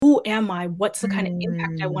am I? What's the kind of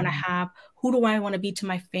impact I want to Mm. have? Who do I want to be to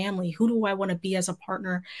my family? Who do I want to be as a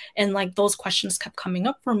partner? And like those questions kept coming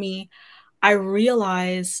up for me. I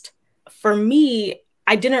realized for me,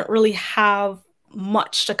 I didn't really have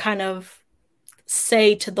much to kind of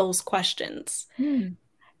say to those questions. Mm.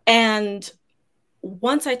 And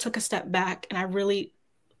once I took a step back and I really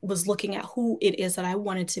was looking at who it is that I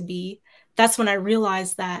wanted to be, that's when I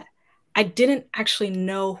realized that I didn't actually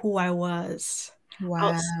know who I was Wow.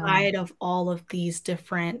 outside of all of these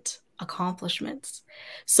different accomplishments.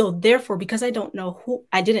 So therefore, because I didn't know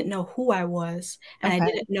who I was and I Okay.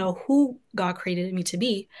 didn't know who God created me to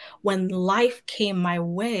be, when life came my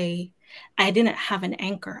way, I didn't have an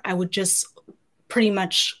anchor. I would just pretty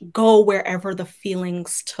much go wherever the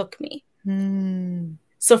feelings took me. Mm.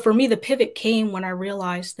 So for me, the pivot came when I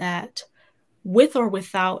realized that with or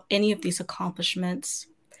without any of these accomplishments,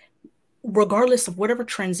 regardless of whatever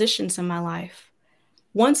transitions in my life,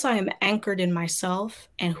 once I am anchored in myself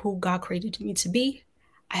and who God created me to be,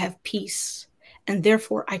 I have peace. And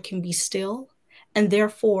therefore I can be still. And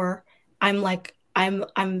therefore I'm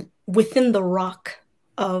within the rock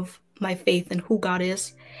of my faith and who God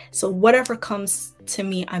is. So whatever comes to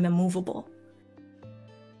me, I'm immovable.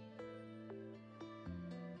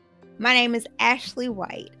 My name is Ashley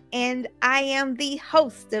White, and I am the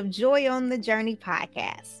host of Joy on the Journey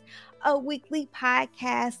podcast, a weekly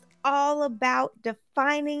podcast all about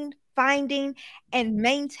defining, finding, and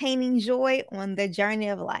maintaining joy on the journey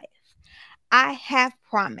of life. I have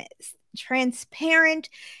promised transparent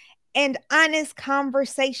and honest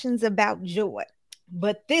conversations about joy.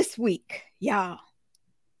 But this week, y'all,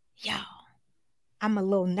 I'm a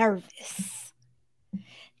little nervous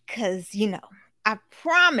because, I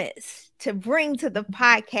promise to bring to the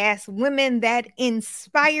podcast women that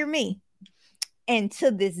inspire me. And to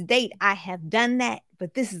this date, I have done that,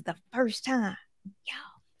 but this is the first time.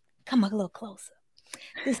 Y'all, come a little closer.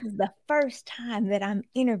 This is the first time that I'm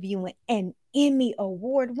interviewing an Emmy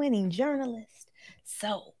award winning journalist.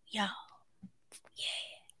 So, y'all,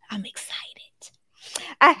 yeah, I'm excited.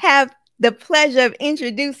 I have the pleasure of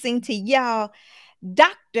introducing to y'all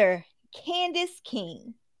Dr. Candace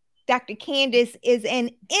King. Dr. Candace is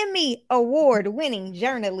an Emmy Award winning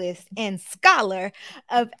journalist and scholar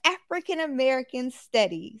of African American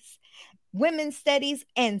studies, women's studies,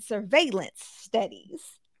 and surveillance studies.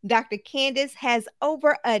 Dr. Candace has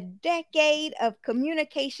over a decade of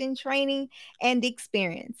communication training and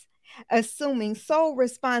experience, assuming sole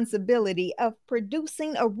responsibility of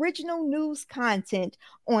producing original news content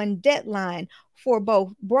on Deadline for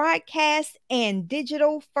both broadcast and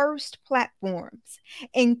digital first platforms,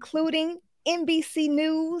 including NBC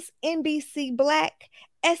News, NBC Black,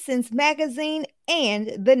 Essence Magazine,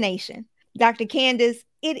 and The Nation. Dr. Candace,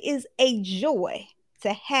 it is a joy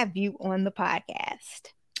to have you on the podcast.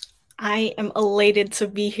 I am elated to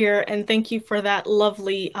be here and thank you for that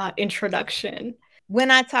lovely introduction. When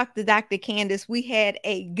I talked to Dr. Candace, we had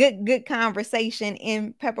a good conversation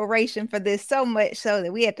in preparation for this, so much so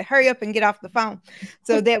that we had to hurry up and get off the phone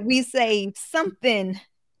so that we saved something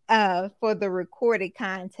for the recorded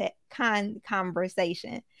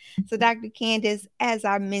conversation. So, Dr. Candace, as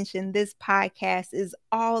I mentioned, this podcast is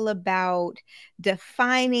all about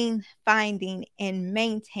defining, finding, and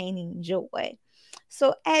maintaining joy.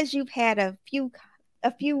 So, as you've had a few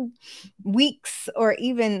weeks or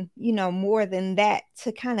even more than that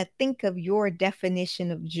to kind of think of your definition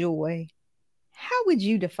of joy, how would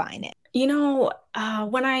you define it?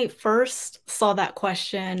 When I first saw that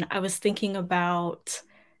question, I was thinking about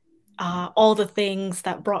all the things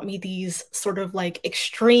that brought me these sort of like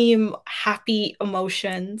extreme happy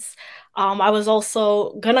emotions. I was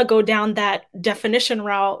also gonna go down that definition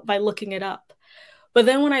route by looking it up. But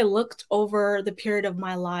then when I looked over the period of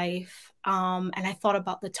my life, and I thought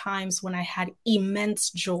about the times when I had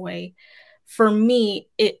immense joy, for me,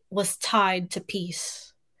 it was tied to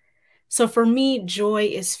peace. So for me, joy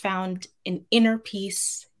is found in inner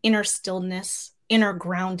peace, inner stillness, inner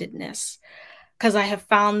groundedness. Because I have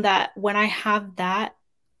found that when I have that,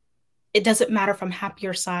 it doesn't matter if I'm happy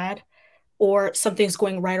or sad or something's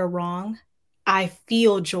going right or wrong. I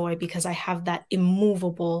feel joy because I have that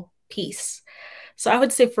immovable peace. So I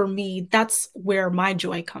would say for me, that's where my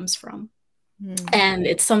joy comes from. Mm. And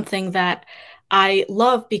it's something that I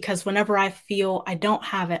love because whenever I feel I don't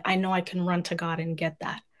have it, I know I can run to God and get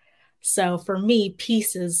that. So for me,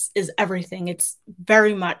 peace is everything. It's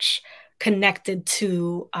very much connected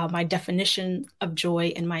to my definition of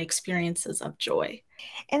joy and my experiences of joy.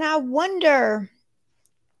 And I wonder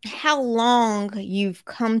how long you've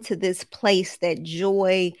come to this place that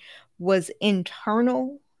joy was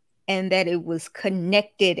internal and that it was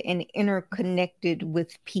connected and interconnected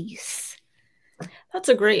with peace? That's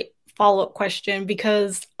a great follow-up question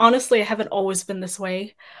because honestly, I haven't always been this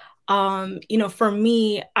way. For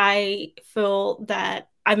me, I feel that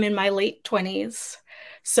I'm in my late 20s.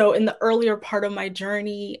 So in the earlier part of my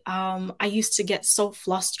journey, I used to get so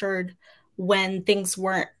flustered when things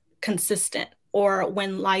weren't consistent or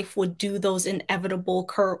when life would do those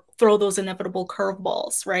throw those inevitable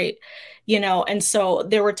curveballs, right? And so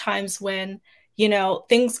there were times when,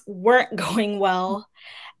 things weren't going well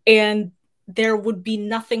and there would be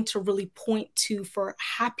nothing to really point to for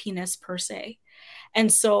happiness per se.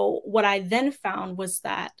 And so what I then found was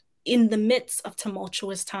that in the midst of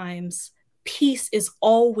tumultuous times, peace is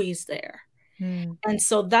always there. Mm, And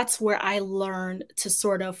so that's where I learned to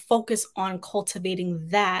sort of focus on cultivating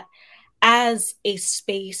that as a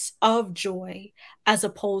space of joy, as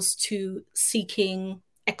opposed to seeking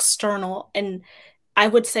external and I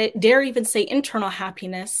would say, dare even say internal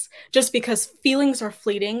happiness, just because feelings are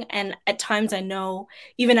fleeting. And at times, I know,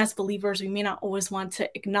 even as believers, we may not always want to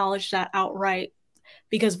acknowledge that outright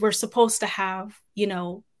because we're supposed to have,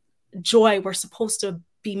 joy. We're supposed to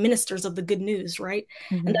be ministers of the good news, right?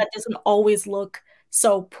 And mhm, that doesn't always look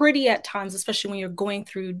so pretty at times, especially when you're going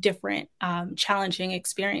through different challenging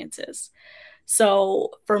experiences.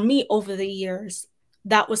 So for me, over the years,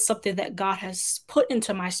 that was something that God has put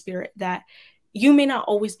into my spirit that you may not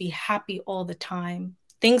always be happy all the time.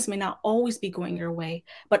 Things may not always be going your way,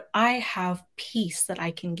 but I have peace that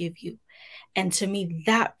I can give you. And to me,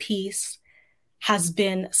 that peace has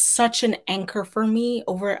been such an anchor for me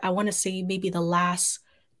over, I want to say, maybe the last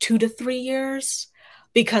 2 to 3 years,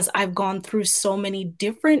 because I've gone through so many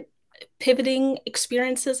different pivoting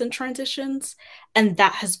experiences and transitions. And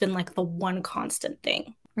that has been like the one constant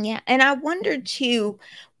thing. yeah, and I wonder too,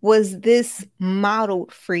 was this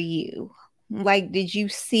modeled for you? Like, did you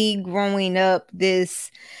see growing up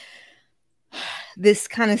this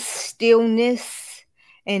kind of stillness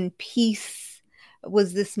and peace?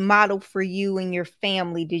 Was this model for you and your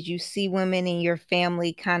family? Did you see women in your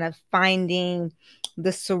family kind of finding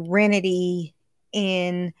the serenity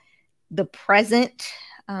in the present?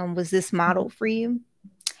 Was this model for you?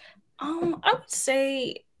 I would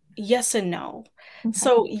say yes and no. Okay.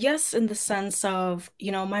 So, yes, in the sense of,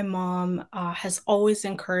 my mom has always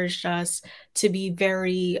encouraged us to be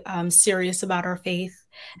very serious about our faith.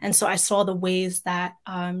 And so I saw the ways that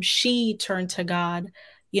she turned to God,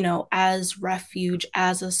 as refuge,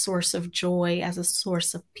 as a source of joy, as a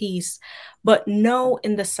source of peace. But no,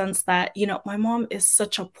 in the sense that, my mom is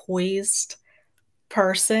such a poised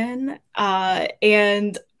person.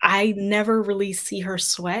 And I never really see her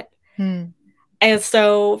sweat. Hmm. And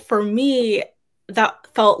so for me, that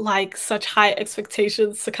felt like such high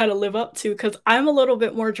expectations to kind of live up to because I'm a little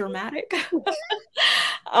bit more dramatic.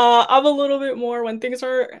 I'm a little bit more when things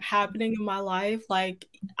are happening in my life, like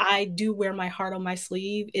I do wear my heart on my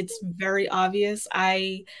sleeve. It's very obvious.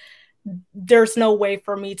 There's no way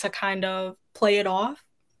for me to kind of play it off.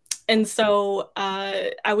 And so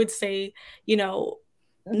I would say, you know,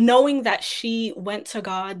 knowing that she went to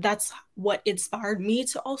God, that's what inspired me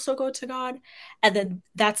to also go to God. And then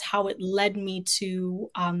that's how it led me to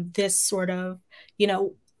this sort of,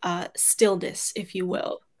 stillness, if you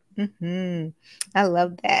will. Mhm. I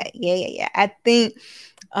love that. Yeah, yeah, yeah. I think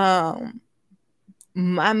um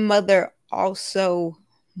my mother also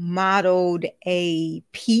modeled a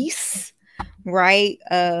peace, right?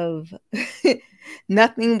 Of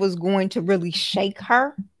nothing was going to really shake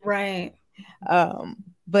her. Right,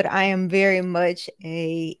 But I am very much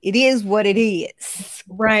it is what it is.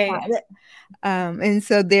 right, And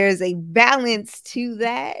so there's a balance to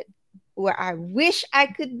that where I wish I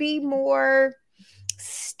could be more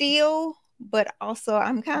still, but also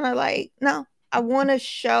I'm kind of like, no, I want to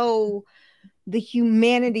show the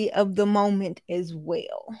humanity of the moment as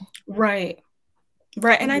well. right.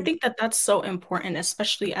 Right, and I Mhm, think that that's so important,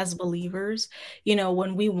 especially as believers,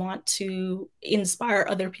 when we want to inspire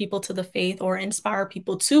other people to the faith or inspire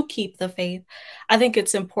people to keep the faith, I think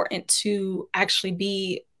it's important to actually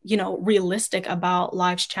be, realistic about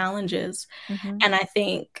life's challenges. mhm, And I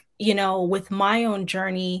think, with my own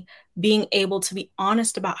journey, being able to be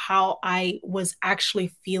honest about how I was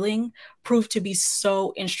actually feeling proved to be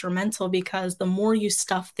so instrumental because the more you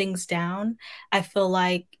stuff things down, I feel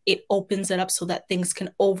like it opens it up so that things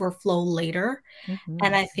can overflow later.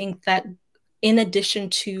 And mhm, I think that in addition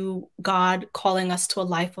to God calling us to a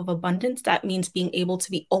life of abundance, that means being able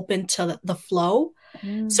to be open to the flow.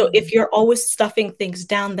 So if mm, you're always stuffing things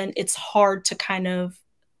down, then it's hard to kind of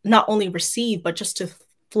not only receive, but just to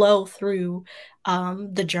flow through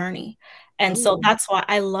the journey. And so Ooh. that's why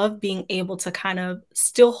I love being able to kind of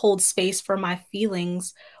still hold space for my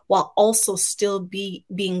feelings while also still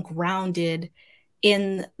being grounded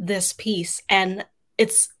in this piece. And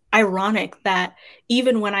it's ironic that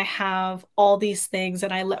even when I have all these things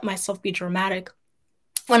and I let myself be dramatic,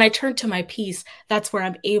 when I turn to my peace, that's where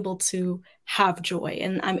I'm able to have joy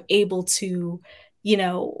and I'm able to,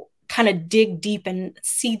 kind of dig deep and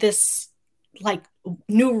see this like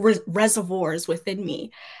new reservoirs within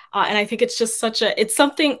me. And I think it's just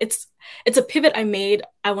it's a pivot I made,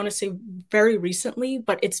 I want to say very recently,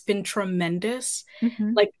 but it's been tremendous.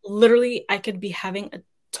 Mhm. Like literally, I could be having a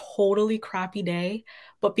totally crappy day,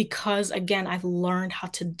 but because again, I've learned how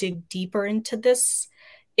to dig deeper into this,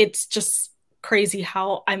 it's just crazy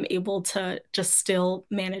how I'm able to just still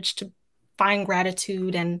manage to find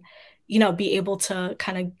gratitude and, be able to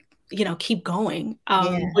kind of, keep going,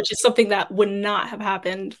 Yeah. which is something that would not have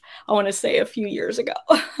happened, I want to say, a few years ago.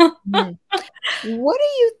 Mhm. What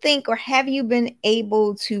do you think, or have you been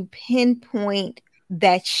able to pinpoint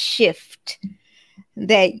that shift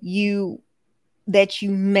that you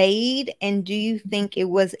made, and do you think it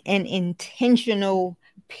was an intentional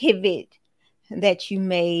pivot that you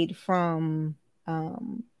made from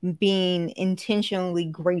being intentionally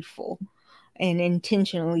grateful and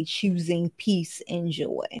intentionally choosing peace and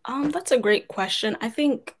joy? That's a great question. I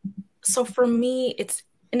think so for me, it's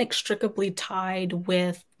inextricably tied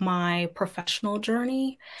with my professional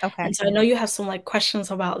journey. And Okay. so I know you have some like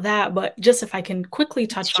questions about that, but just if I can quickly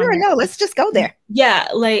touch on Sure. it. No, let's just go there. Yeah,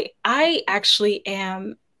 like I actually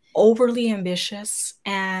am overly ambitious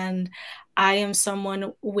and I am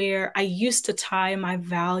someone where I used to tie my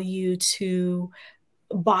value to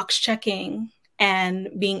box checking and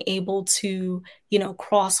being able to,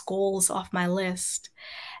 cross goals off my list.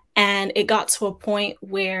 And it got to a point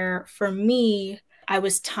where for me, I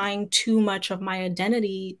was tying too much of my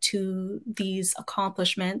identity to these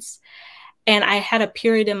accomplishments. And I had a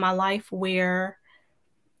period in my life where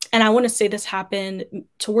and I want to say this happened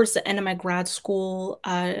towards the end of my grad school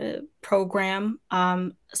program.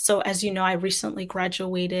 So, as you know, I recently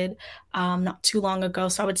graduated not too long ago.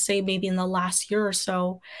 So, I would say maybe in the last year or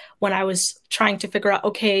so, when I was trying to figure out,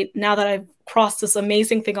 okay, now that I've crossed this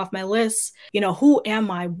amazing thing off my list, who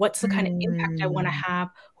am I? What's the kind of impact I want to Mm. have?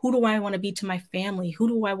 Who do I want to be to my family? Who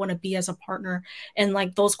do I want to be as a partner? And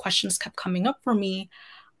like those questions kept coming up for me.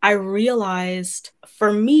 I realized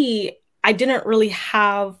for me, I didn't really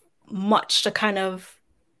have much to kind of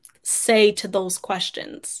say to those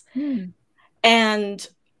questions. Mm. And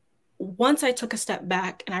once I took a step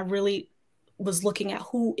back and I really was looking at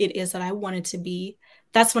who it is that I wanted to be,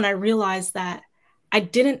 that's when I realized that I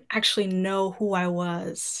didn't actually know who I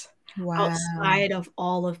was Wow. outside of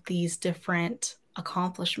all of these different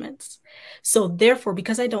accomplishments. So therefore,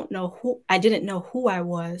 because I didn't know who I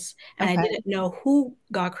was and I Okay. didn't know who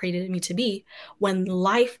God created me to be, when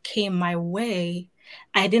life came my way,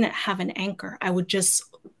 I didn't have an anchor. I would just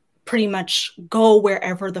pretty much go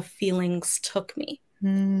wherever the feelings took me.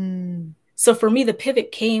 Mm. So for me, the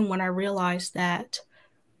pivot came when I realized that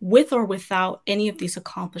with or without any of these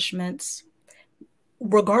accomplishments,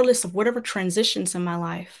 regardless of whatever transitions in my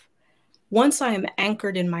life, once I am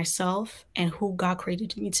anchored in myself and who God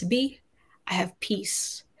created me to be, I have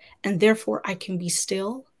peace. And therefore I can be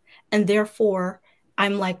still. And therefore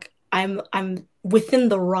I'm within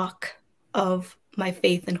the rock of my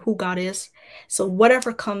faith and who God is. So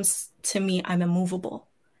whatever comes to me, I'm immovable.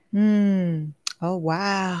 Mm. Oh,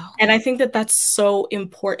 wow. And I think that that's so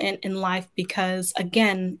important in life because,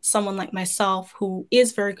 again, someone like myself who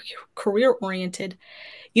is very career oriented,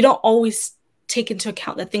 you don't always take into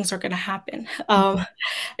account that things are going to happen. Mhm.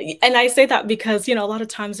 And I say that because, a lot of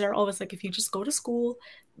times they're always like, if you just go to school,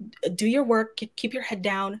 do your work, keep your head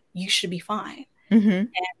down, you should be fine. Mhm.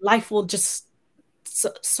 And life will just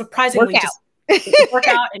Work surprisingly out. just work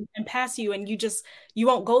out and pass you and you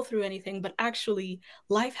won't go through anything, but actually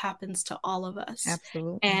life happens to all of us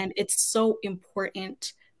Absolutely. and it's so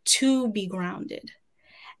important to be grounded.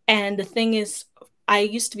 And the thing is, I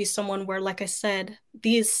used to be someone where, like I said,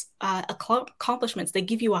 these accomplishments, they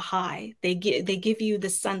give you a high. They give you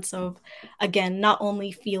this sense of, again, not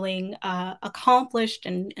only feeling accomplished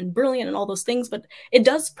and brilliant and all those things, but it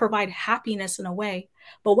does provide happiness in a way.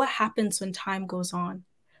 But what happens when time goes on?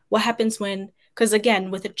 What happens when, because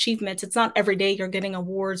again, with achievements, it's not every day you're getting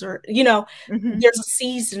awards or, Mhm. there's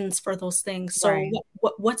seasons for those things. So Right.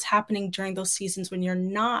 what's happening during those seasons when you're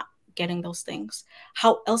not getting those things?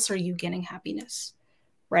 How else are you getting happiness?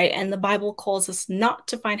 right? And the Bible calls us not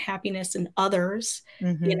to find happiness in others,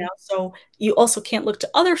 Mm-hmm. so you also can't look to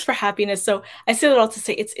others for happiness. So I say that all to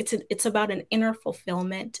say it's about an inner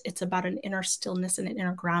fulfillment. It's about an inner stillness and an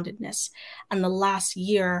inner groundedness. And the last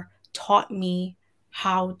year taught me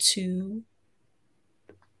how to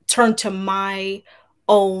turn to my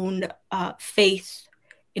own faith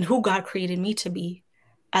in who God created me to be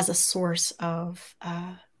as a source of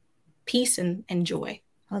peace and joy.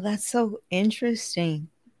 Oh, that's so interesting.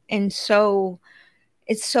 And so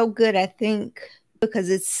it's so good, I think, because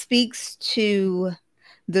it speaks to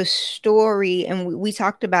the story. And we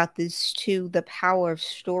talked about this too, the power of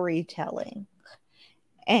storytelling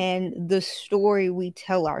and the story we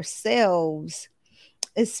tell ourselves,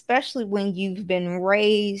 especially when you've been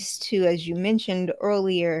raised to, as you mentioned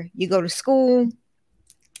earlier, you go to school,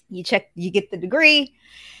 you check, you get the degree,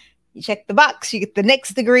 you check the box, you get the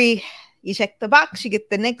next degree, you check the box, you get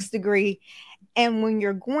the next degree. And when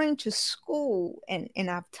you're going to school, and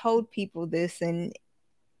I've told people this, and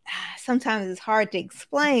sometimes it's hard to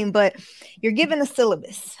explain, but you're given a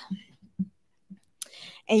syllabus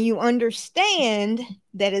and you understand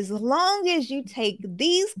that as long as you take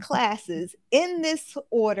these classes in this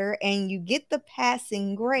order and you get the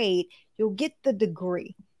passing grade, you'll get the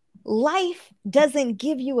degree. Life doesn't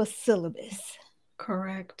give you a syllabus.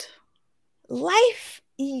 Correct. Life,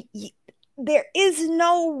 there is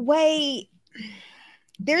no way,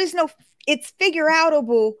 there is no, it's figure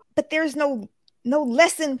outable, but there's no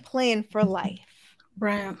lesson plan for life.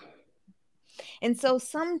 Right. And so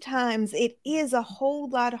sometimes it is a whole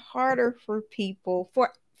lot harder for people,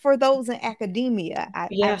 for those in academia, I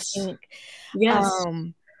Yes. think, Yes.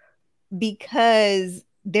 um, because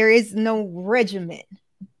there is no regimen.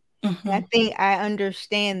 And I Hmm. think I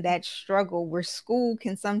understand that struggle where school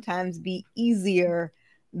can sometimes be easier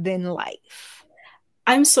than life.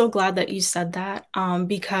 I'm so glad that you said that,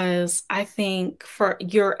 because I think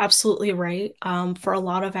you're absolutely right. For a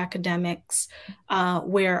lot of academics,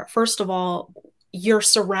 where first of all, you're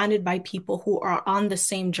surrounded by people who are on the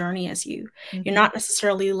same journey as you. You're Mhm, not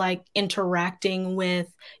necessarily like interacting with,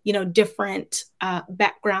 different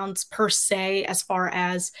backgrounds per se, as far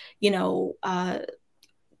as,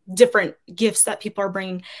 different gifts that people are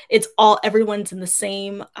bringing. It's all everyone's in the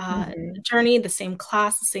same mhm, journey, the same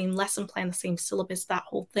class, the same lesson plan, the same syllabus, that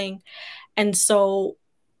whole thing. And so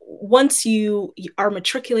once you are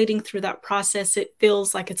matriculating through that process, it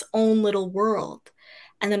feels like its own little world.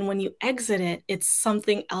 And then when you exit it, it's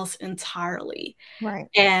something else entirely. right.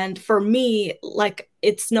 And for me, like,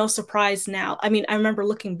 it's no surprise now. I mean, I remember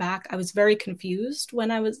looking back, I was very confused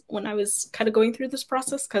when I was kind of going through this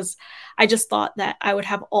process, because I just thought that I would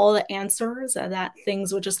have all the answers and that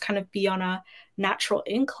things would just kind of be on a natural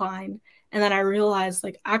incline. And then I realized,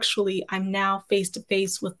 like, actually I'm now face to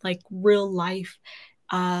face with like real life,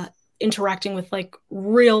 uh interacting with like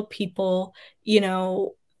real people,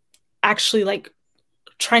 actually like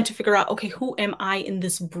trying to figure out, okay, who am I in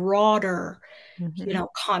this broader, Mhm,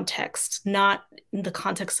 context, not in the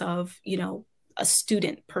context of, a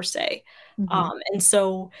student per se. mhm, And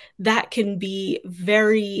so that can be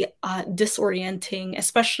very disorienting,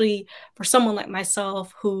 especially for someone like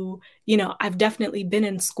myself who, I've definitely been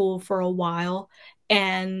in school for a while,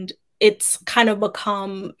 and it's kind of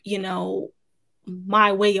become,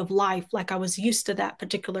 my way of life. Like, I was used to that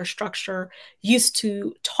particular structure, used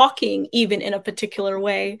to talking even in a particular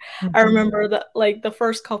way. I mhm. remember that, like, the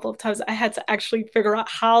first couple of times I had to actually figure out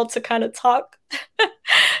how to kind of talk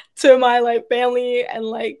to my like family and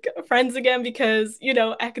like friends again, because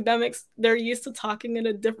academics, they're used to talking in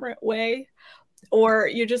a different way, or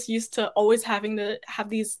you're just used to always having to have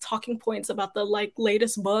these talking points about the like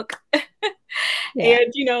latest book. Yeah.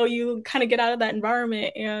 And you kind of get out of that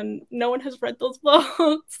environment and no one has read those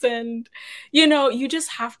books, and you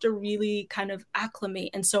just have to really kind of acclimate.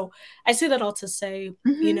 And so I say that all to say,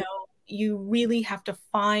 Mhm. you really have to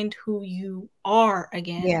find who you are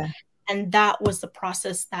again. Yeah. And that was the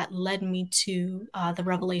process that led me to the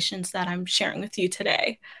revelations that I'm sharing with you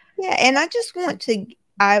today. Yeah, and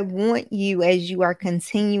I want you, as you are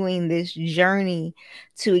continuing this journey,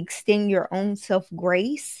 to extend your own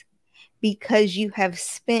self-grace because you have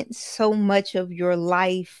spent so much of your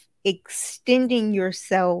life extending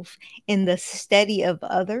yourself in the study of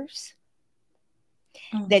others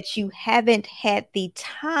Mm, that you haven't had the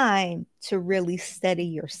time to really study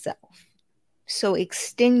yourself. So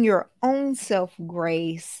extend your own self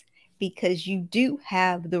grace because you do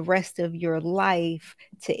have the rest of your life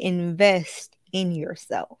to invest in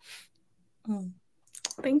yourself. mm.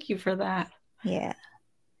 Thank you for that. Yeah.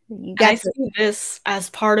 You And I got to, see this as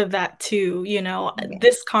part of that too, you know, yeah,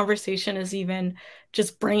 this conversation is even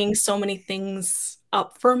just bringing so many things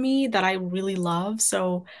up for me that I really love,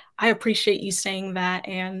 so I appreciate you saying that,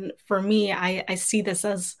 and for me, I see this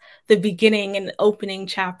as the beginning and opening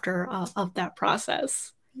chapter of that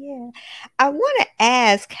process. yeah. I want to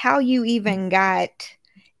ask how you even got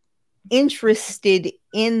interested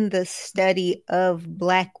in the study of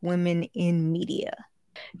Black women in media.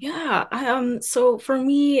 Yeah, so for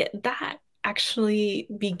me, that actually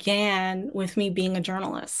began with me being a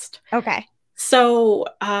journalist. Okay. So,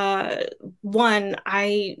 one,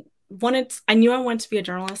 I knew I wanted to be a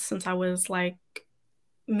journalist since I was like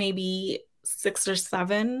maybe 6 or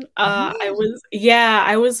 7. Really?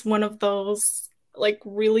 I was one of those like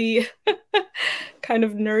really kind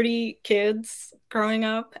of nerdy kids growing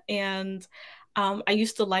up, and I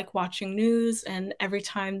used to like watching news, and every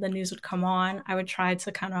time the news would come on, I would try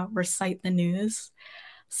to kind of recite the news.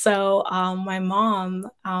 So, my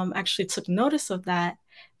mom, actually took notice of that,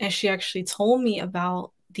 and she actually told me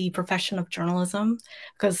about the profession of journalism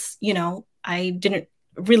because, you know, I didn't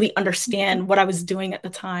really understand what I was doing at the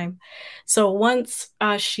time. So once,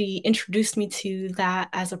 she introduced me to that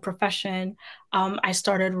as a profession, I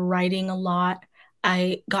started writing a lot.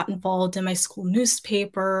 I got involved in my school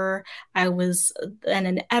newspaper. I was then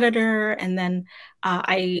an editor, and then,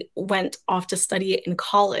 I went off to study it in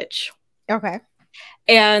college. Okay.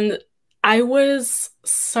 And I was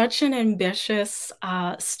such an ambitious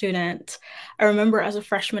student. I remember as a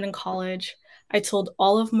freshman in college, I told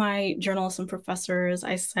all of my journalism professors,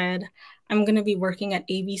 I said, I'm going to be working at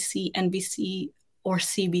ABC, NBC, or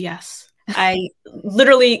CBS. I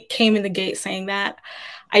literally came in the gate saying that.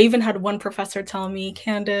 I even had one professor tell me,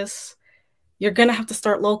 Candace, you're gonna have to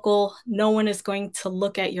start local. No one is going to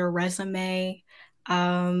look at your resume.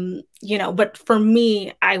 You know, but for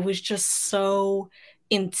me, I was just so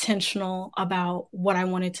intentional about what I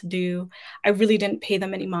wanted to do. I really didn't pay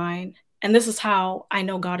them any mind. And this is how I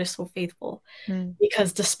know God is so faithful. Mm.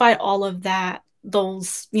 Because despite all of that,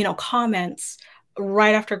 those, you know, comments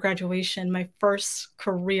right after graduation, my first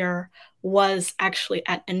career was actually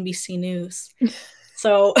at NBC News.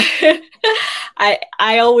 So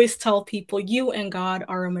I always tell people you and God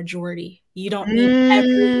are a majority. You don't need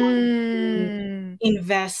everyone to Mm.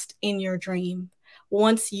 invest in your dream.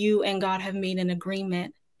 Once you and God have made an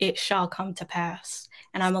agreement, it shall come to pass.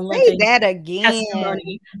 And I'm a Say living that again.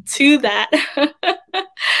 testimony to that.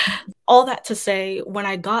 All that to say, when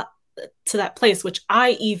I got to that place, which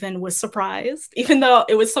I even was surprised, even though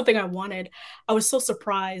it was something I wanted, I was so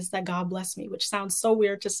surprised that God blessed me, which sounds so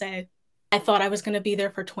weird to say. I thought I was going to be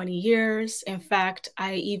there for 20 years. In fact,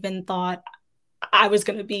 I even thought I was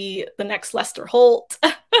going to be the next Lester Holt.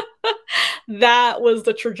 That was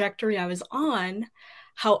the trajectory I was on.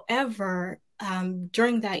 However,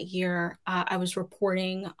 during that year, I was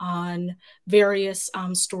reporting on various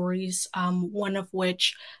stories, one of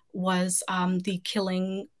which was the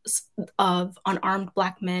killing of unarmed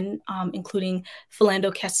Black men, including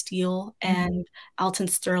Philando Castile and Alton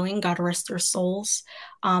Sterling, God rest their souls.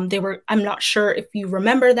 I'm not sure if you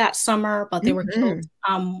remember that summer, but they were killed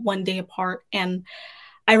Mhm. one day apart. And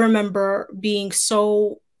I remember being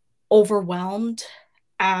so overwhelmed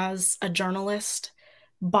as a journalist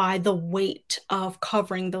by the weight of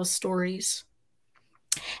covering those stories.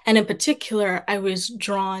 And in particular, I was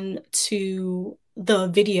drawn to the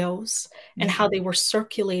videos and how Mhm. they were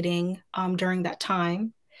circulating during that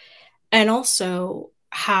time, and also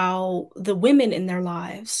how the women in their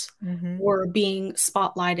lives Mhm. were being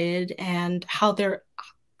spotlighted and how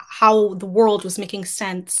the world was making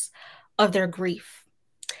sense of their grief.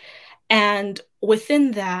 And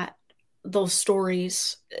within that, those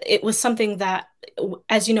stories, it was something that,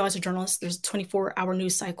 as you know, as a journalist, there's a 24-hour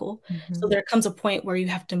news cycle. So Mhm. there comes a point where you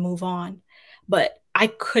have to move on. But I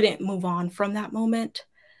couldn't move on from that moment.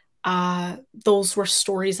 Those were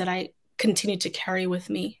stories that I continued to carry with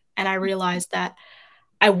me. And I realized that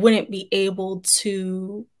I wouldn't be able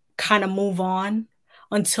to kind of move on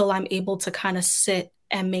until I'm able to kind of sit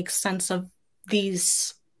and make sense of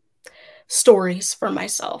these stories for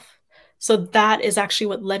myself. So that is actually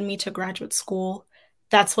what led me to graduate school.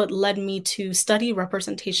 That's what led me to study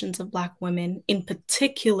representations of Black women, in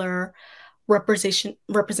particular,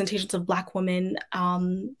 representations of Black women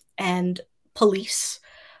and police,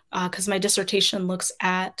 because my dissertation looks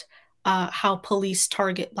at how police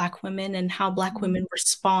target Black women and how Black Mhm. women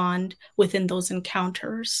respond within those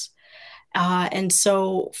encounters. And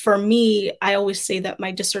so for me, I always say that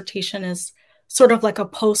my dissertation is sort of like a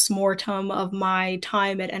post-mortem of my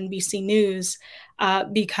time at NBC News,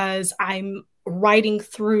 because I'm writing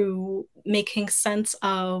through making sense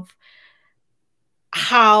of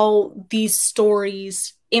how these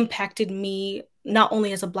stories impacted me, not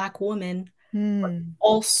only as a Black woman, but Mm,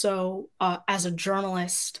 also as a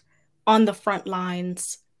journalist on the front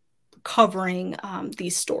lines covering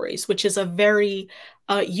these stories, which is a very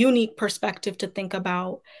unique perspective to think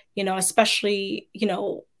about, especially,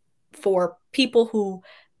 for people who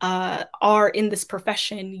are in this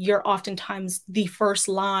profession, you're oftentimes the first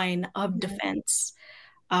line of yeah, defense.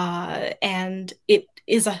 And it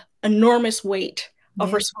is an enormous weight of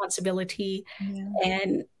yeah, responsibility. yeah.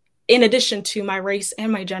 And in addition to my race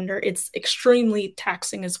and my gender, it's extremely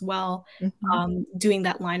taxing as well, Mhm. doing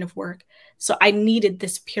that line of work. So I needed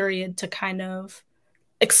this period to kind of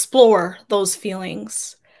explore those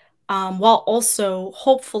feelings, while also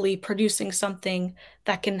hopefully producing something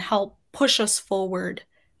that can help push us forward,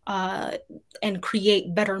 uh, and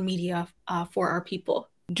create better media for our people.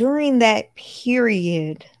 During that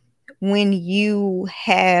period, when you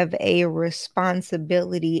have a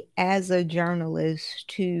responsibility as a journalist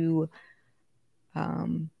to,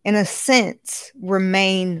 in a sense,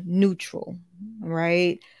 remain neutral,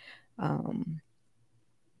 right? Um,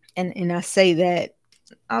 and I say that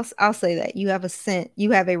I'll say that you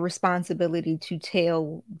have a responsibility to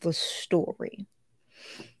tell the story.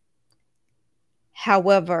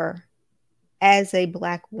 However, as a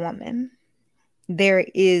Black woman, there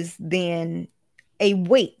is then a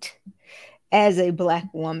weight as a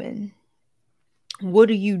Black woman. What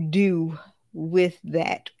do you do with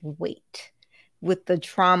that weight? With the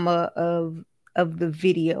trauma of the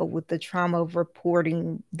video, with the trauma of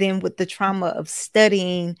reporting, then with the trauma of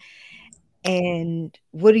studying, and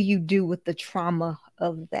what do you do with the trauma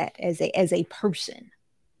of that as a person?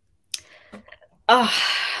 Uh,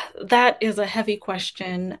 that is a heavy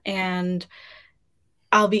question. And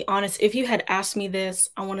I'll be honest, if you had asked me this,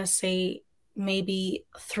 I want to say maybe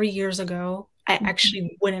 3 years ago, I Mhm,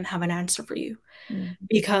 actually wouldn't have an answer for you mhm,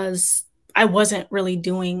 because I wasn't really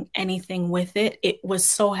doing anything with it. It was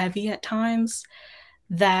so heavy at times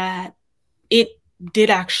that it did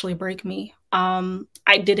actually break me.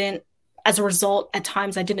 I didn't, as a result, at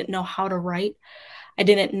times I didn't know how to write. I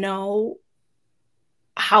didn't know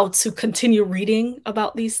how to continue reading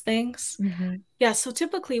about these things. mhm, Yeah, so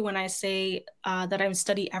typically when I say that I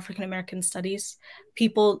study African American studies,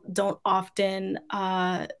 people don't often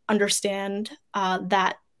understand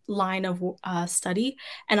that line of study.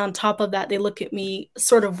 And on top of that, they look at me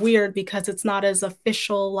sort of weird because it's not as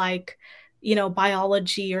official, like,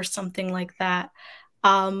 biology or something like that.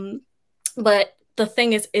 Um, but the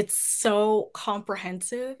thing is, it's so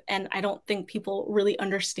comprehensive, and I don't think people really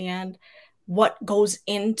understand what goes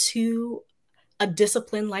into a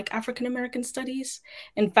discipline like African American studies.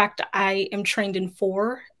 In fact, I am trained in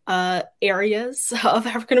four areas of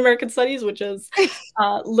African American studies, which is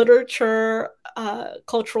literature,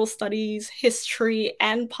 cultural studies, history,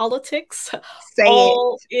 and politics, say it.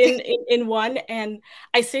 all in one. And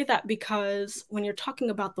I say that because when you're talking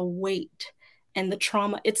about the weight and the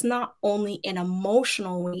trauma, it's not only an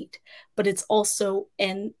emotional weight, but it's also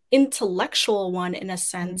an intellectual one in a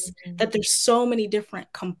sense Mhm, that there's so many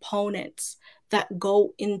different components that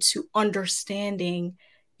go into understanding,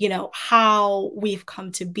 how we've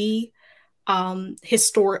come to be.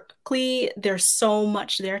 Historically, there's so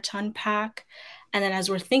much there to unpack. And then as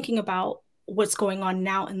we're thinking about what's going on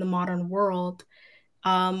now in the modern world,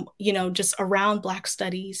 just around Black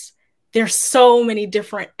studies, there's so many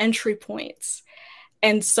different entry points.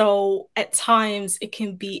 And so at times it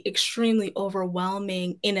can be extremely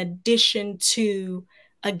overwhelming, in addition to,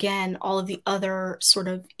 again, all of the other sort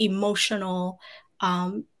of emotional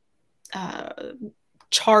um, uh,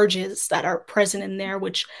 charges that are present in there,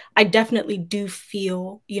 which I definitely do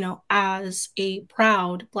feel, as a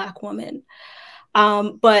proud Black woman.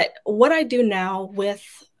 But what I do now with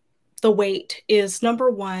the weight is, number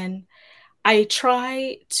one, I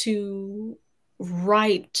try to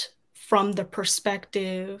write from the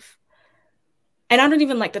perspective, and I don't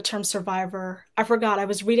even like the term survivor. I forgot. I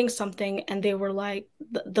was reading something and they were like,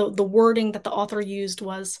 the wording that the author used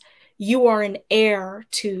was, you are an heir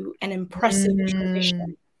to an impressive mm.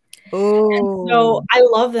 tradition. And Oh, so I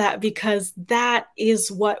love that because that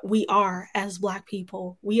is what we are as Black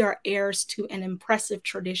people. We are heirs to an impressive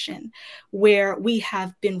tradition where we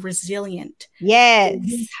have been resilient,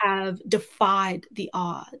 we yes. have defied the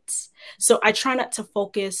odds. So I try not to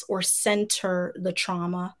focus or center the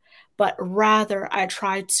trauma, but rather I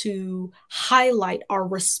try to highlight our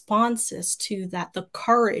responses to that, the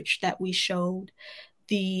courage that we showed,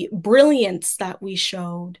 the brilliance that we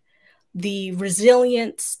showed, the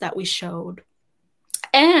resilience that we showed.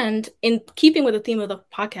 And in keeping with the theme of the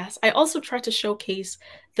podcast, I also try to showcase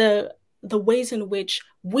the the ways in which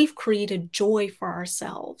we've created joy for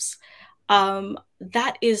ourselves.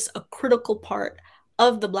 That is a critical part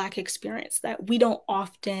of the Black experience that we don't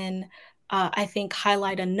often, I think,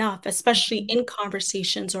 highlight enough, especially Mhm. in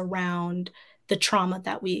conversations around the trauma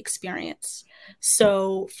that we experience.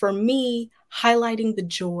 So for me, highlighting the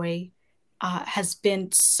joy has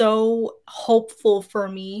been so hopeful for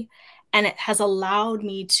me, and it has allowed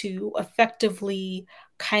me to effectively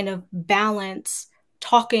kind of balance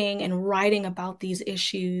talking and writing about these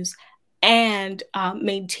issues and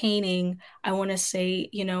maintaining, I want to say,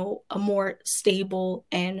 a more stable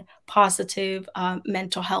and positive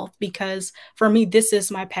mental health. Because for me, this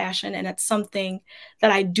is my passion, and it's something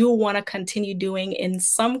that I do want to continue doing in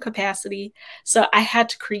some capacity. So I had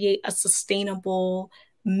to create a sustainable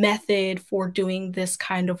method for doing this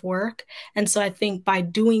kind of work. And so I think by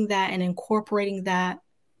doing that and incorporating that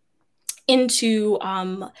into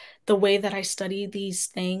the way that I study these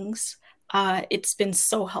things, it's been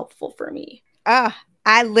so helpful for me. Ah,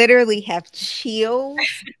 I literally have chills.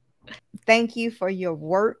 Thank you for your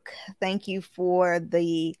work. Thank you for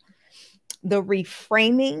the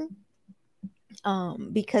reframing,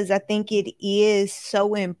 because I think it is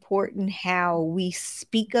so important how we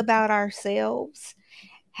speak about ourselves,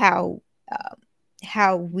 how uh,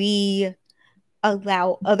 how we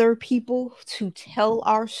allow other people to tell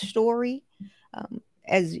our story.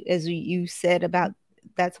 As you said about,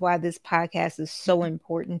 that's why this podcast is so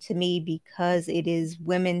important to me, because it is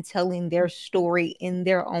women telling their story in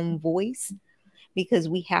their own voice, because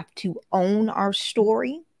we have to own our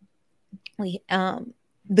story. We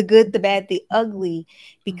The good, the bad, the ugly,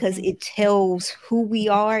 because Mhm. it tells who we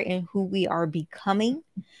are and who we are becoming.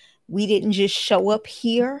 We didn't just show up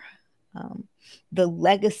here. Um, the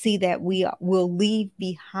legacy that we will leave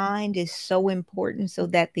behind is so important, so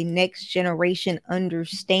that the next generation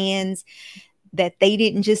understands that they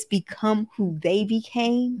didn't just become who they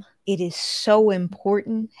became. It is so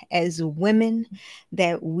important as women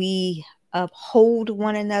that we uphold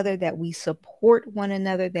one another, that we support one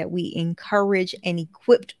another, that we encourage and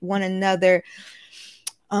equip one another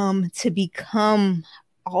to become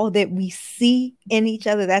all that we see in each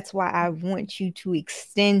other. That's why I want you to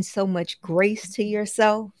extend so much grace to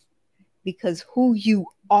yourself, because who you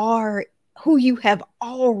are, who you have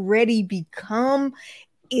already become,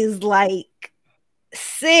 is like,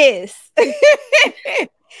 sis,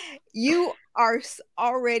 you are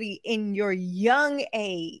already in your young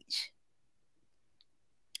age.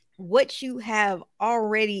 What you have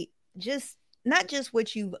already, just not just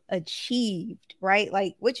what you've achieved, right?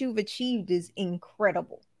 Like, what you've achieved is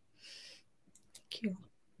incredible. Thank you.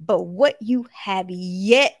 But what you have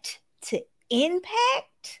yet to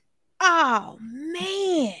impact, oh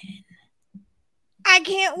man, I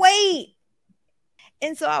can't wait.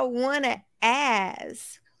 And so I want to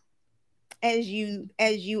ask, as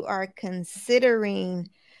you are considering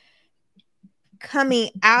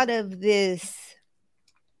coming out of this,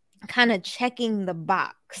 kind of checking the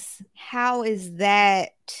box, how is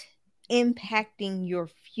that impacting your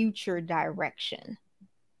future direction?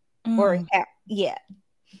 Or Mm, yeah,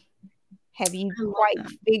 have you I love quite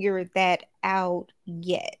that. figured that out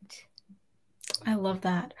yet? I love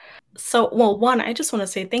that. So, well, one, I just want to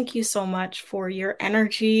say thank you so much for your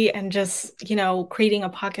energy and just, creating a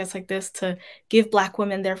podcast like this to give Black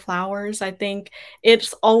women their flowers. I think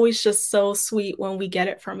it's always just so sweet when we get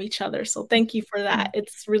it from each other. So, thank you for that.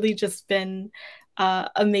 It's really just been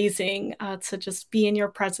amazing to just be in your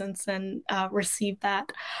presence and receive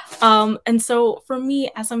that. And so, for me,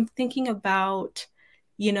 as I'm thinking about,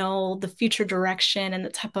 the future direction and the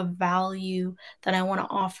type of value that I want to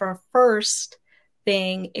offer, first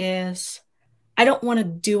thing is I don't want to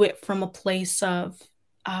do it from a place of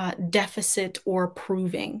deficit or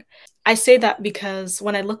proving. I say that because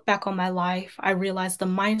when I look back on my life, I realize the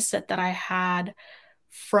mindset that I had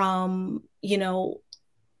from,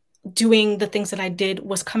 doing the things that I did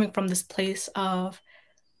was coming from this place of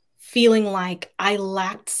feeling like I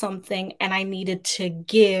lacked something and I needed to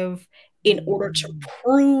give in order to Mhm.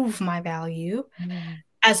 prove my value, Mhm.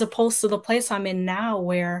 as opposed to the place I'm in now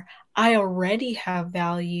where I already have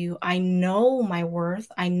value. I know my worth.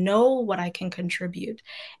 I know what I can contribute.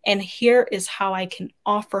 And here is how I can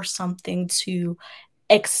offer something to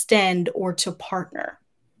extend or to partner.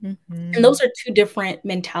 And Mhm. those are two different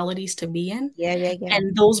mentalities to be in. Yeah, yeah, yeah.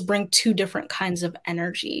 And those bring two different kinds of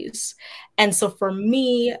energies. And so for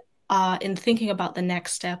me, in thinking about the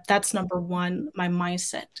next step, that's number one, my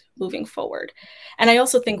mindset moving forward. And I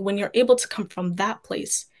also think when you're able to come from that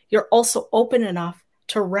place, you're also open enough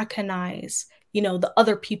to recognize, the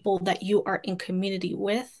other people that you are in community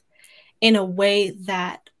with in a way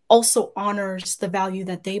that also honors the value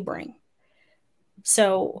that they bring.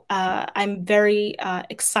 So I'm very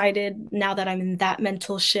excited now that I'm in that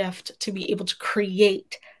mental shift to be able to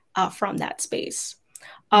create from that space.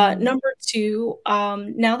 Mm, Number two,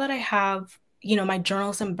 now that I have, my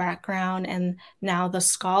journalism background and now the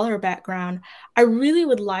scholar background, I really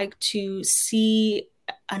would like to see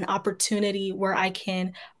an opportunity where I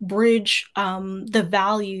can bridge the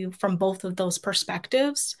value from both of those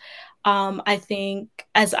perspectives. I think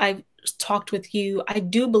as I've talked with you, I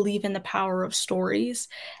do believe in the power of stories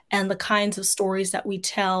and the kinds of stories that we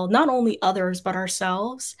tell, not only others, but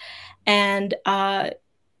ourselves. And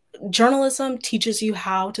journalism teaches you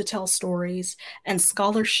how to tell stories, and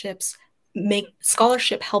scholarship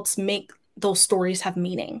helps make those stories have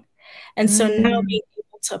meaning. And so now mm, being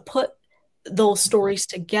able to put those stories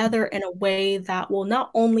together in a way that will not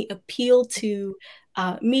only appeal to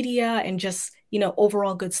media and just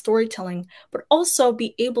overall good storytelling, but also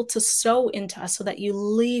be able to sew into us so that you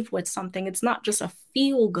leave with something. It's not just a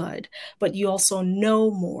feel good, but you also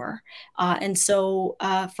know more. And so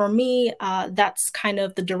for me, that's kind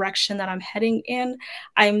of the direction that I'm heading in.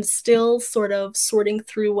 I'm still sort of sorting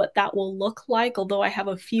through what that will look like, although I have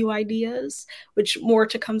a few ideas, which more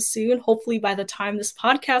to come soon. Hopefully, by the time this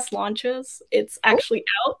podcast launches, it's oh, actually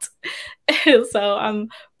out. So I'm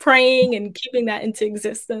praying and keeping that into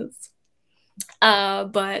existence.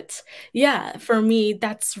 But yeah, for me,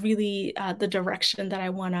 that's really the direction that I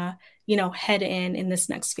want to, head in this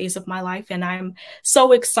next phase of my life. And I'm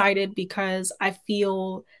so excited because I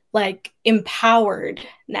feel like empowered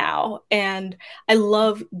now. And I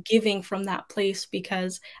love giving from that place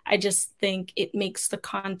because I just think it makes the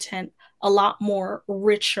content a lot more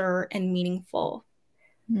richer and meaningful.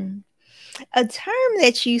 mm. A term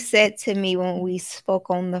that you said to me when we spoke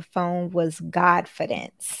on the phone was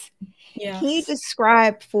Godfidence. Can you Yes.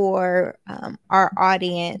 describe for our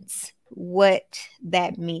audience what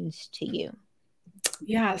that means to you?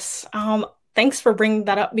 Yes. Thanks for bringing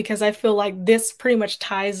that up because I feel like this pretty much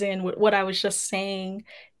ties in with what I was just saying,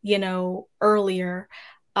 earlier.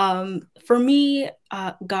 For me,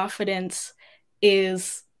 confidence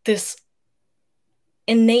is this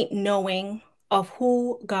innate knowing of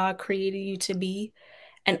who God created you to be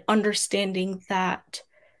and understanding that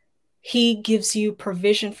He gives you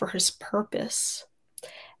provision for His purpose.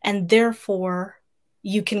 And therefore,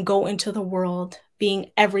 you can go into the world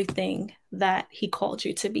being everything that He called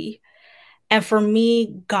you to be. And for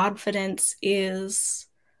me, Godfidence is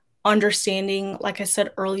understanding, like I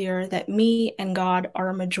said earlier, that me and God are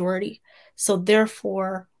a majority. So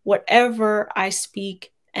therefore, whatever I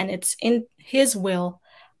speak and it's in His will,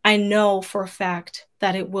 I know for a fact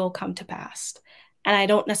that it will come to pass. And I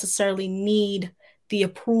don't necessarily need the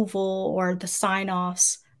approval or the sign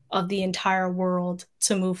offs of the entire world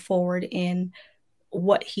to move forward in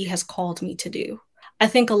what He has called me to do. I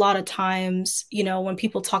think a lot of times, when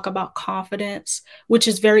people talk about confidence, which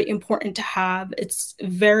is very important to have, it's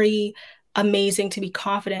very amazing to be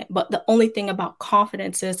confident. But the only thing about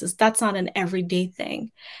confidence is that's not an everyday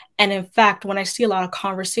thing. And in fact, when I see a lot of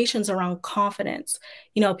conversations around confidence,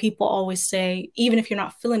 people always say, even if you're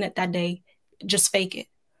not feeling it that day, just fake it.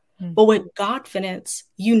 But with Godfidence,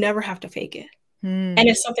 you never have to fake it. And Mm-hmm.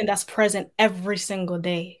 it's something that's present every single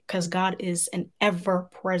day because God is an ever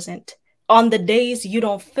present. On the days you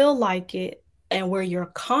don't feel like it and where your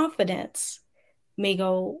confidence may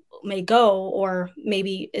go or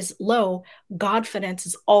maybe is low, Godfidence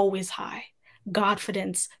is always high.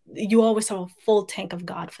 Godfidence, you always have a full tank of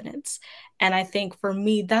Godfidence. And I think for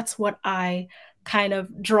me, that's what I kind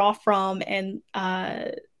of draw from and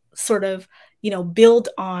sort of, build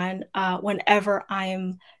on whenever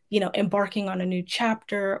I'm, embarking on a new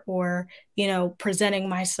chapter or, presenting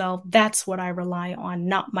myself. That's what I rely on,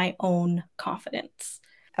 not my own confidence.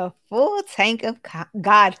 A full tank of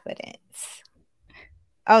Godfidence.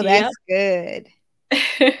 Oh, Yep. that's good.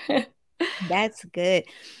 That's good.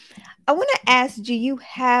 I want to ask, do you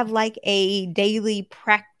have like a daily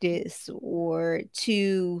practice or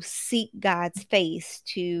to seek God's face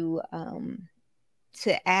to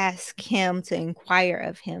ask him to inquire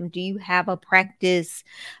of him? Do you have a practice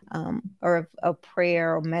or a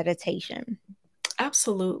prayer or meditation?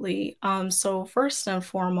 Absolutely. So first and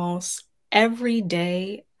foremost, every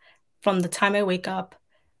day from the time I wake up,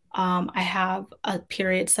 I have a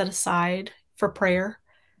period set aside for prayer.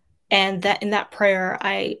 And that in that prayer,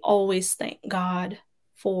 I always thank God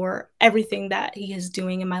for everything that He is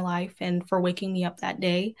doing in my life and for waking me up that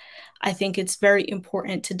day. I think it's very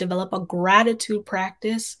important to develop a gratitude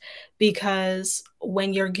practice because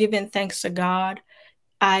when you're giving thanks to God,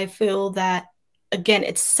 I feel that, again,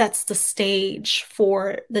 it sets the stage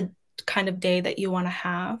for the kind of day that you want to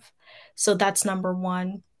have. So that's number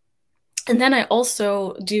one. And then I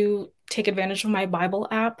also do take advantage of my Bible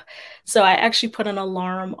app. So I actually put an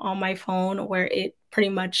alarm on my phone where it pretty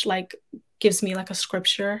much like gives me like a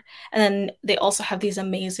scripture. And then they also have these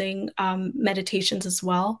amazing meditations as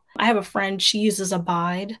well. I have a friend, she uses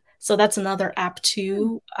Abide. So that's another app Hmm.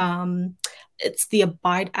 too. It's the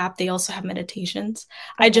Abide app. They also have meditations.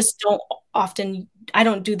 I Okay. just don't often, I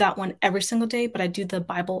don't do that one every single day, but I do the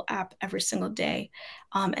Bible app every single day.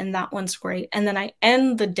 And that one's great. And then I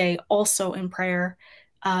end the day also in prayer,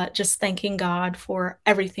 just thanking God for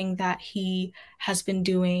everything that He has been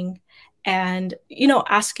doing, and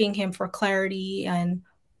asking Him for clarity and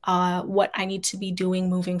what I need to be doing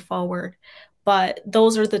moving forward. But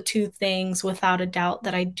those are the two things, without a doubt,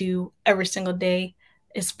 that I do every single day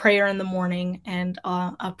is prayer in the morning and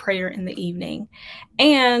a prayer in the evening.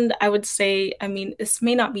 And I would say, I mean, this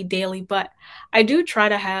may not be daily, but I do try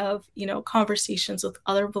to have, conversations with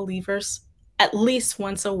other believers at least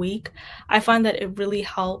once a week. I find that it really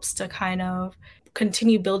helps to kind of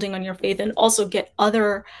continue building on your faith and also get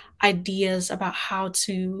other ideas about how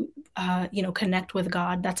to, connect with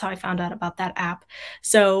God. That's how I found out about that app.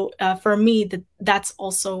 So for me, that's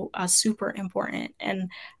also super important.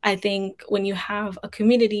 And I think when you have a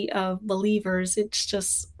community of believers, it's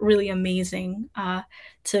just really amazing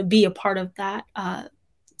to be a part of that,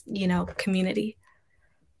 community.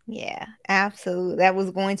 Yeah, absolutely. That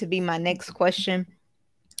was going to be my next question,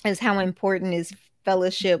 is how important is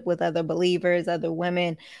fellowship with other believers, other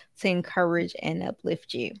women, to encourage and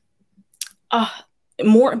uplift you? Uh,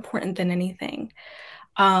 More important than anything.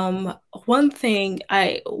 Um, One thing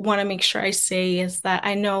I want to make sure I say is that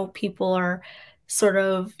I know people are sort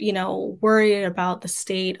of, worried about the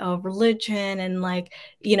state of religion and like,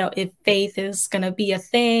 if faith is going to be a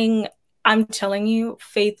thing. I'm telling you,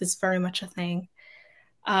 faith is very much a thing.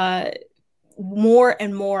 Uh, More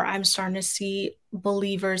and more I'm starting to see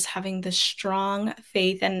believers having this strong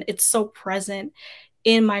faith, and it's so present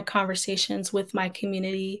in my conversations with my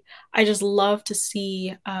community. I just love to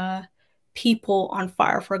see people on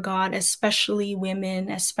fire for God, especially women,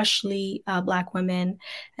 especially Black women.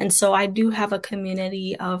 And so I do have a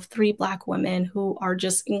community of three Black women who are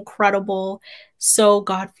just incredible, so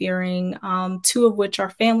God fearing, two of which are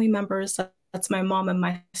family members. That's my mom and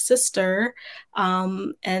my sister.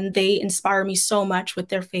 And they inspire me so much with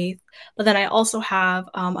their faith. But then I also have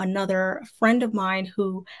another friend of mine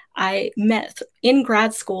who I met in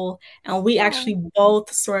grad school, and we Oh. actually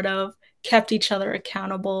both sort of kept each other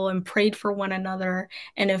accountable and prayed for one another.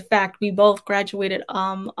 And in fact, we both graduated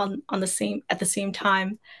on the same at the same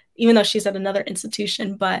time, even though she's at another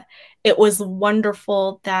institution. But it was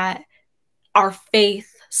wonderful that our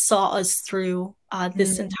faith saw us through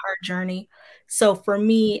this Mm. entire journey. So for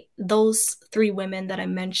me, those three women that I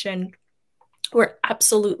mentioned were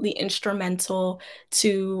absolutely instrumental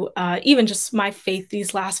to even just my faith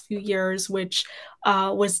these last few years, which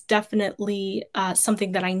was definitely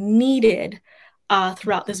something that I needed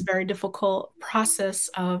throughout this very difficult process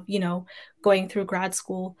of, going through grad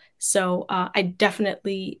school. So I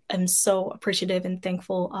definitely am so appreciative and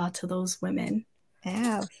thankful to those women.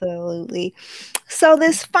 Absolutely. So,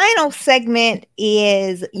 this final segment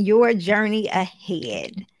is your journey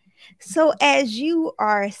ahead. So, as you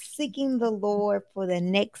are seeking the Lord for the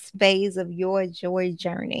next phase of your joy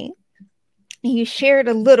journey, you shared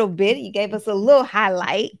a little bit, you gave us a little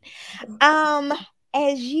highlight. Um,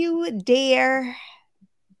 as you dare,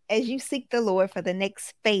 as you seek the Lord for the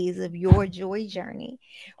next phase of your joy journey,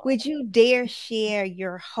 would you dare share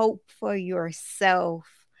your hope for yourself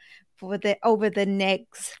for the over the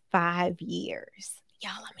next 5 years?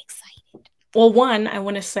 Y'all, I'm excited. Well, one, I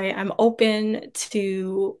want to say I'm open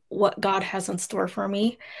to what God has in store for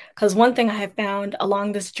me. Because one thing I have found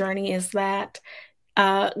along this journey is that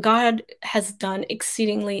God has done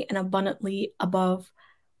exceedingly and abundantly above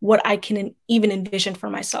what I can even envision for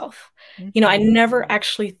myself. I Mhm. never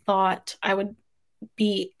actually thought I would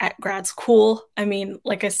be at grad school. I mean,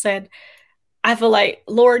 like I said, I feel like,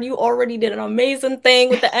 Lord, you already did an amazing thing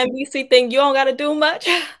with the NBC thing. You don't got to do much.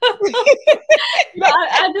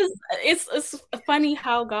 I just, it's funny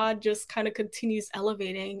how God just kind of continues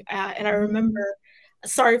elevating. And I Mhm. remember,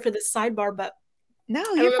 sorry for this sidebar, but No,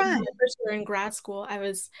 I you're remember my fine. first year in grad school, I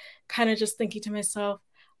was kind of just thinking to myself,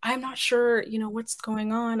 I'm not sure, what's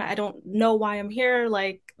going on. I don't know why I'm here,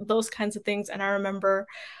 like those kinds of things. And I remember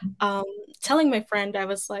um, telling my friend, I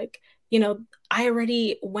was like, I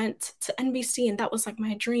already went to NBC and that was like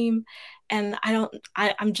my dream. And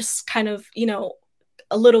I'm just kind of,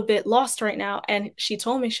 a little bit lost right now. And she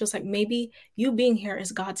told me, she was like, maybe you being here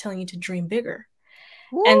is God telling you to dream bigger.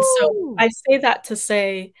 And so Woo! I say that to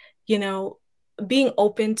say, you know, being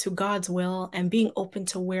open to God's will and being open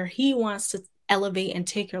to where He wants to elevate and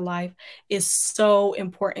take your life is so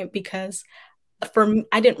important because for me,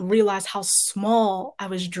 I didn't realize how small I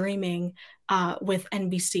was dreaming with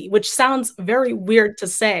NBC, which sounds very weird to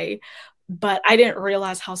say, but I didn't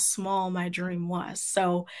realize how small my dream was.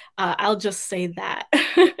 So I'll just say that.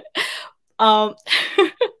 um,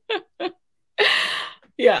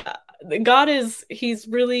 yeah, God is, he's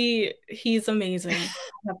amazing,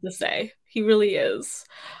 I have to say. He really is.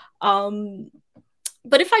 Um,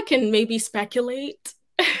 but if I can maybe speculate,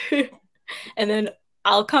 and then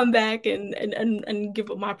I'll come back and give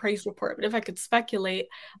my praise report. But if I could speculate,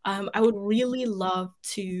 I would really love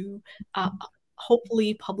to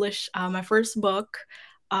hopefully publish my first book.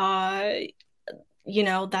 Uh,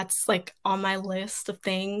 that's like on my list of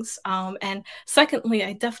things. And secondly,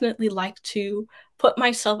 I definitely like to put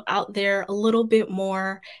myself out there a little bit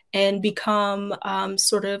more and become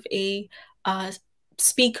sort of a uh,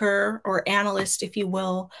 speaker or analyst, if you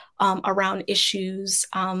will, around issues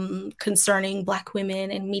concerning Black women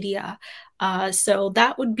in media. So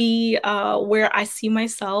that would be where I see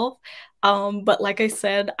myself. But like I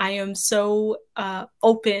said, I am so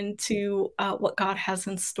open to what God has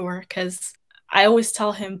in store because I always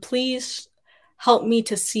tell him, please help me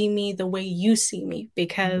to see me the way you see me,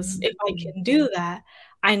 because if I can do that,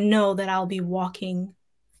 I know that I'll be walking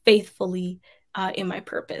faithfully in my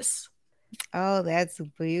purpose. Oh, that's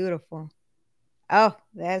beautiful. Oh,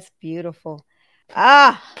 that's beautiful.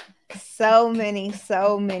 Ah, so many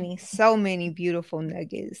beautiful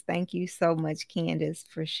nuggets. Thank you so much, Candace,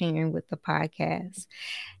 for sharing with the podcast.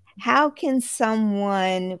 How can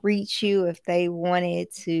someone reach you if they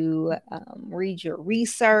wanted to read your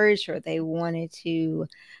research or they wanted to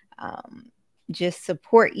um, just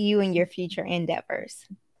support you in your future endeavors?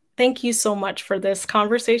 Thank you so much for this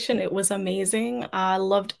conversation. It was amazing. I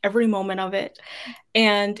loved every moment of it.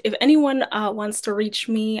 And if anyone wants to reach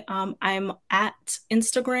me, I'm at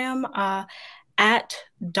Instagram at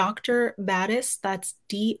Dr. Baddest. That's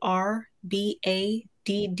DrBaddest.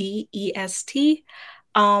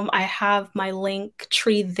 I have my link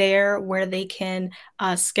tree there where they can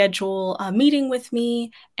schedule a meeting with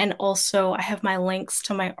me. And also, I have my links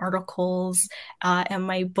to my articles and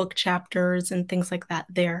my book chapters and things like that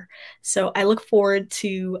there. So I look forward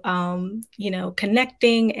to,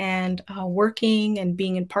 connecting and working and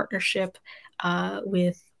being in partnership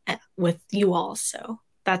with you all. So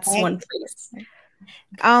that's one place.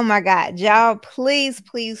 Oh my God. Y'all, please,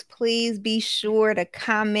 please, please be sure to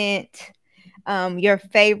comment your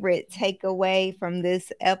favorite takeaway from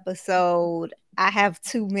this episode. I have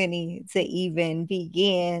too many to even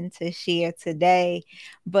begin to share today,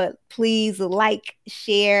 but please like,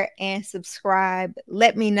 share, and subscribe.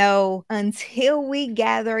 Let me know until we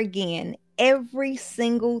gather again every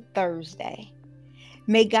single Thursday.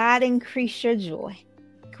 May God increase your joy,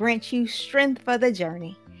 grant you strength for the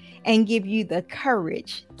journey, and give you the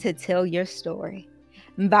courage to tell your story.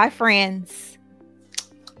 Bye, friends.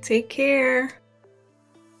 Take care.